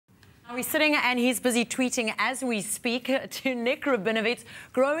We're sitting and he's busy tweeting as we speak to Nik Rabinowitz,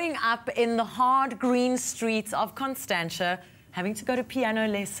 growing up in the hard green streets of Constantia, having to go to piano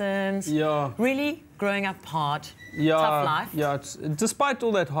lessons. Yeah. Really growing up hard. Yeah. Tough life. Yeah. Despite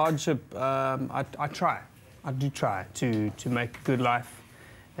all that hardship, I try. I do try to make a good life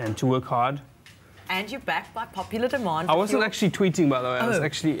and to work hard. And you're backed by popular demand. I wasn't actually tweeting, by the way. I was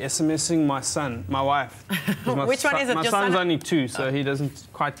actually SMSing my son, my wife. Which one is it? My Your son's son? only 2, so he doesn't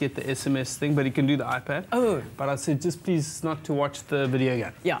quite get the SMS thing, but he can do the iPad. Oh. But I said, just please not to watch the video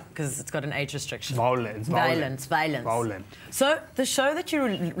game. Yeah, because it's got an age restriction. Violence. Violent. So the show that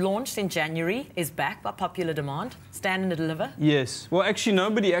you launched in January is back by popular demand. Stand and Deliver. Yes. Well, actually,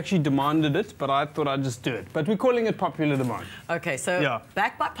 nobody actually demanded it, but I thought I'd just do it. But we're calling it popular demand. Okay, so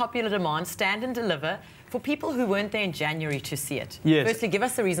back by popular demand, Stand and Deliver. For people who weren't there in January to see it, yes. Firstly, give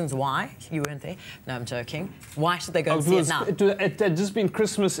us the reasons why you weren't there. No, I'm joking. Why should they go and see it now? It had just been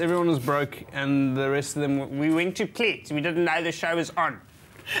Christmas, everyone was broke, and the rest of them, we went to Pleat. We didn't know the show was on.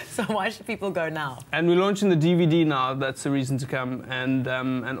 So why should people go now? And we're launching the DVD now, that's the reason to come. And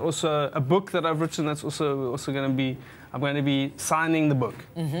also a book that I've written that's also going to be, I'm going to be signing the book,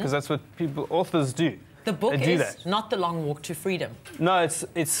 because that's what authors do. The book is not The Long Walk to Freedom. No,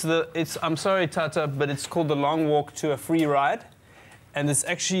 it's I'm sorry, Tata, but it's called The Long Walk to a Free Ride. And it's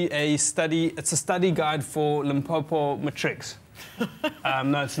actually it's a study guide for Limpopo matrics.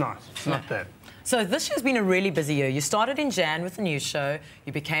 No, it's not. It's not that. So this year's been a really busy year. You started in Jan with the news show.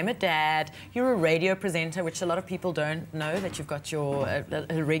 You became a dad. You're a radio presenter, which a lot of people don't know, that you've got your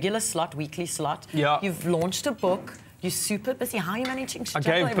a regular slot, weekly slot. Yeah. You've launched a book. You're super busy. How are you managing to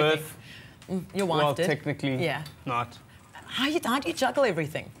juggle everything? I gave birth. Your wife did? Well, technically, not. How do you juggle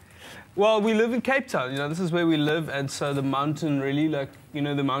everything? Well, we live in Cape Town. You know, this is where we live, and so the mountain really, like, you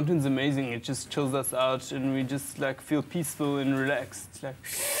know, the mountain's amazing. It just chills us out, and we just like feel peaceful and relaxed. Like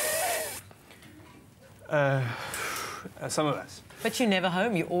some of us. But you're never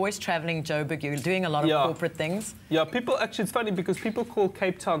home. You're always traveling Joburg. You're doing a lot of corporate things. Yeah, people actually, it's funny because people call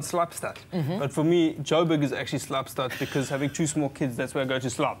Cape Town Slapstad. But for me, Joburg is actually Slapstad because having 2 small kids, that's where I go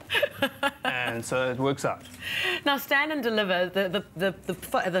to slop. And so it works out. Now, Stand and Deliver,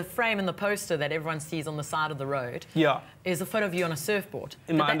 the frame and the poster that everyone sees on the side of the road is a photo of you on a surfboard.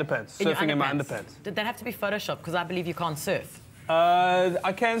 In my underpants, surfing in my underpants. Did that have to be photoshopped? Because I believe you can't surf.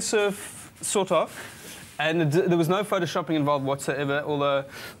 I can surf, sort of. And there was no photoshopping involved whatsoever, although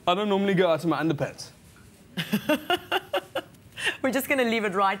I don't normally go out in my underpants. We're just going to leave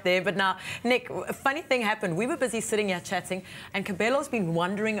it right there. But now, Nik, a funny thing happened. We were busy sitting here chatting, and Cabello's been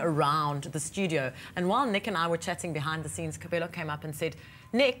wandering around the studio. And while Nik and I were chatting behind the scenes, Cabello came up and said,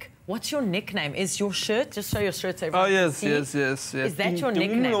 Nik, what's your nickname? Is your shirt? Just show your shirt so everyone can see. Yes. Is that your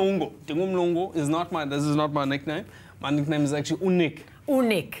nickname? Dingumlongo is not this is not my nickname. My nickname is actually Unik.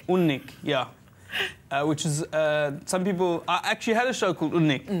 Unik, yeah. Which is, some people... I actually had a show called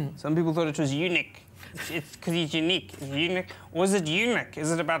Unik. Some people thought it was unique. It's because he's unique. Is it unique? Or is it unique?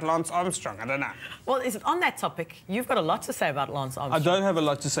 Is it about Lance Armstrong? I don't know. Well, on that topic, you've got a lot to say about Lance Armstrong. I don't have a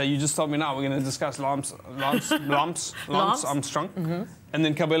lot to say. You just told me now we're going to discuss Lance Armstrong. And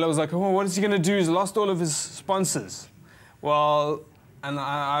then Cabello was like, oh, what is he going to do? He's lost all of his sponsors. Well, and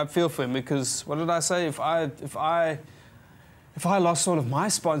I feel for him because, what did I say? If I lost all of my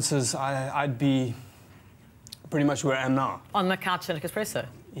sponsors, I'd be pretty much where I am now. On the couch at Espresso?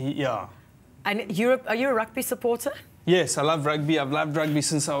 Yeah. And are you a rugby supporter? Yes, I love rugby. I've loved rugby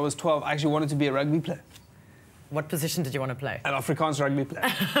since I was 12. I actually wanted to be a rugby player. What position did you want to play? An Afrikaans rugby player.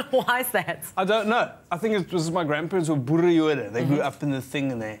 Why is that? I don't know. I think it was my grandparents were boerejode. They grew up in the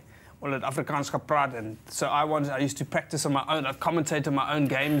thing and they all had Afrikaans gepraat, and so I used to practice on my own. I'd commentate on my own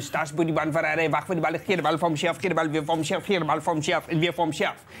games. Daar's boet die bal vir hy wag vir die bal, gee die bal vir hom chef, gee die bal weer vir hom chef, gee die bal vir hom chef en weer vir hom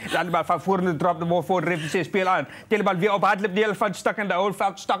chef. Laat die bal van vorentoe drop, die bal voor ref sê speel aan. Tel die bal weer op hardloop deel van stuk in die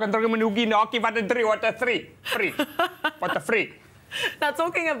hoofveld, stuk en druk hom in die hoekie in die hakkie, wat 'n 3, what a 3. Free. What a free. Now,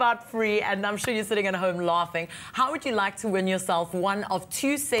 talking about free, and I'm sure you're sitting at home laughing, how would you like to win yourself one of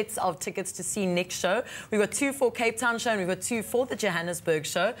 2 sets of tickets to see Nik's show? We've got 2 for Cape Town show, and we've got 2 for the Johannesburg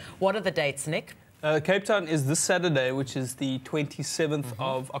show. What are the dates, Nik? Cape Town is this Saturday, which is the 27th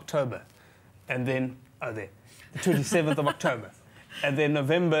of October. And then, the 27th of October. And then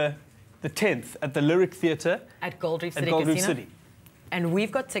November the 10th at the Lyric Theatre. At Gold Reef City. At Gold Reef City. And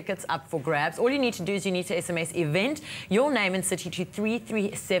we've got tickets up for grabs. All you need to do is you need to SMS event, your name and city to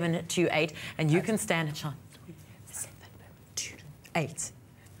 33728, and you can stand a chance. 33728.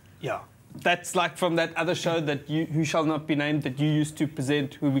 Yeah. That's like from that other show that Who Shall Not Be Named that you used to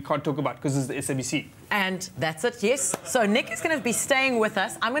present, who we can't talk about because it's the SABC. And that's it, yes. So Nik is going to be staying with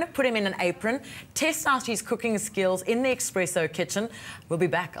us. I'm going to put him in an apron, test out his cooking skills in the espresso kitchen. We'll be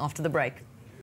back after the break.